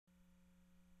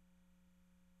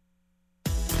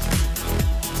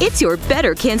It's your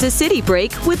Better Kansas City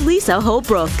break with Lisa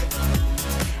Holbrook.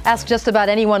 Ask just about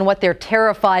anyone what they're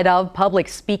terrified of. Public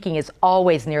speaking is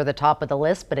always near the top of the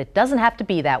list, but it doesn't have to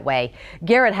be that way.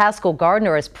 Garrett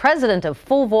Gardner is president of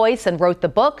Full Voice and wrote the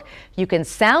book, You Can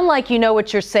Sound Like You Know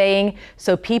What You're Saying,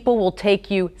 so people will take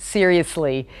you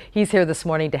seriously. He's here this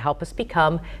morning to help us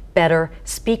become better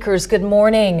speakers. Good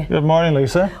morning. Good morning,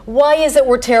 Lisa. Why is it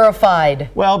we're terrified?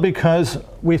 Well, because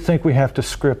we think we have to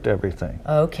script everything.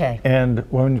 Okay. And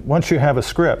once you have a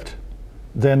script,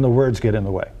 then the words get in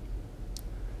the way.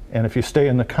 And if you stay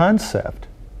in the concept,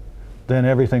 then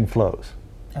everything flows.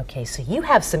 Okay, so you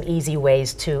have some easy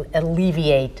ways to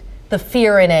alleviate the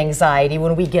fear and anxiety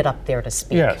when we get up there to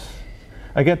speak. Yes.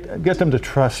 I get them to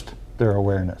trust their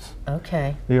awareness.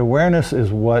 Okay. The awareness is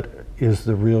what is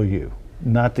the real you,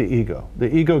 not the ego.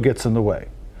 The ego gets in the way.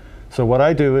 So what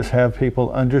I do is have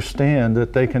people understand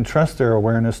that they can trust their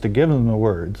awareness to give them the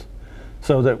words,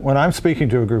 so that when I'm speaking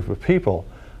to a group of people,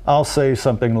 I'll say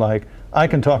something like, I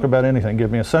can talk about anything,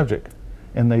 give me a subject.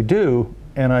 And they do,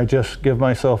 and I just give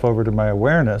myself over to my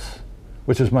awareness,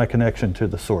 which is my connection to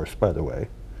the source, by the way,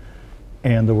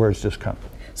 and the words just come.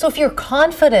 So if you're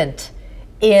confident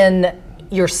in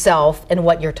yourself and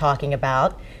what you're talking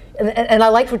about, and I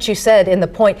liked what you said in the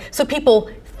point, so people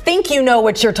think you know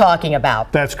what you're talking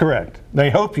about. That's correct. They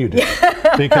hope you do,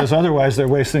 because otherwise they're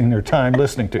wasting their time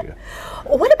listening to you.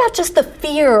 What about just the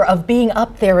fear of being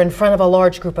up there in front of a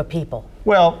large group of people?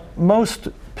 Well, most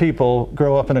people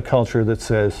grow up in a culture that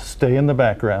says, stay in the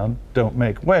background, don't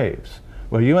make waves.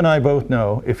 Well, you and I both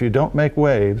know if you don't make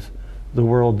waves, the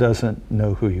world doesn't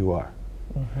know who you are.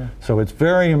 Mm-hmm. So it's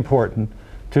very important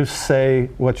to say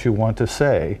what you want to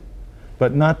say,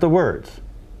 but not the words.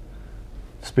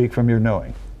 Speak from your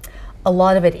knowing. A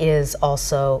lot of it is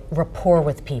also rapport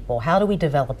with people. How do we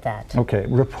develop that? Okay,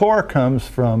 rapport comes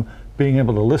from being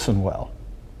able to listen well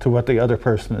to what the other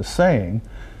person is saying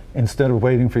instead of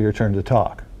waiting for your turn to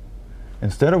talk.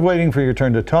 Instead of waiting for your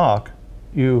turn to talk,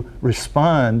 you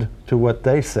respond to what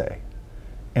they say,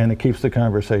 and it keeps the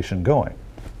conversation going.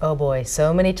 Oh boy,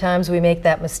 so many times we make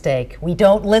that mistake. We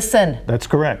don't listen. That's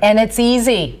correct. And it's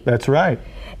easy. That's right.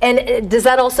 And does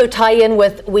that also tie in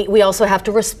with we also have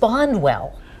to respond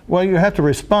well? Well, you have to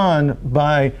respond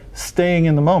by staying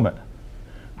in the moment.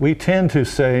 We tend to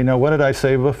say, now what did I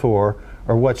say before,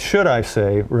 or what should I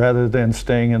say, rather than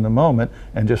staying in the moment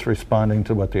and just responding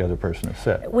to what the other person has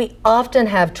said. We often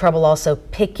have trouble also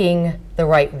picking the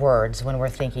right words when we're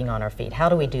thinking on our feet. How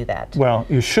do we do that? Well,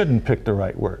 you shouldn't pick the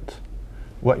right words.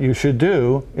 What you should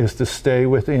do is to stay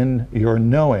within your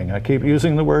knowing. I keep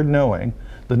using the word knowing.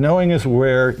 The knowing is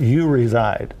where you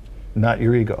reside, not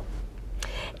your ego.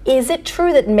 Is it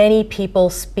true that many people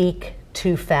speak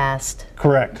too fast?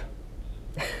 Correct.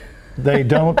 They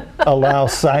don't allow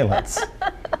silence.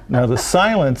 Now, the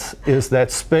silence is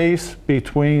that space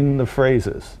between the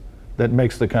phrases that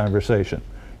makes the conversation.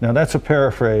 Now, that's a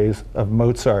paraphrase of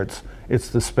Mozart's. It's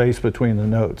the space between the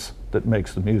notes that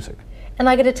makes the music. And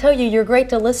I got to tell you, you're great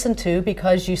to listen to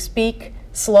because you speak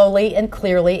slowly and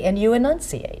clearly and you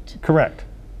enunciate. Correct.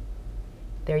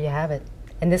 There you have it.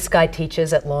 And this guy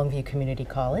teaches at Longview Community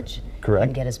College. Correct. You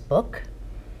can get his book.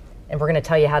 And we're going to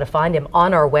tell you how to find him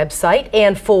on our website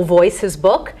and Full Voice, his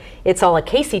book. It's all at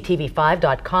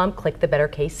kctv5.com. Click the Better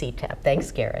KC tab. Thanks,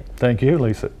 Garrett. Thank you,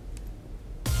 Lisa.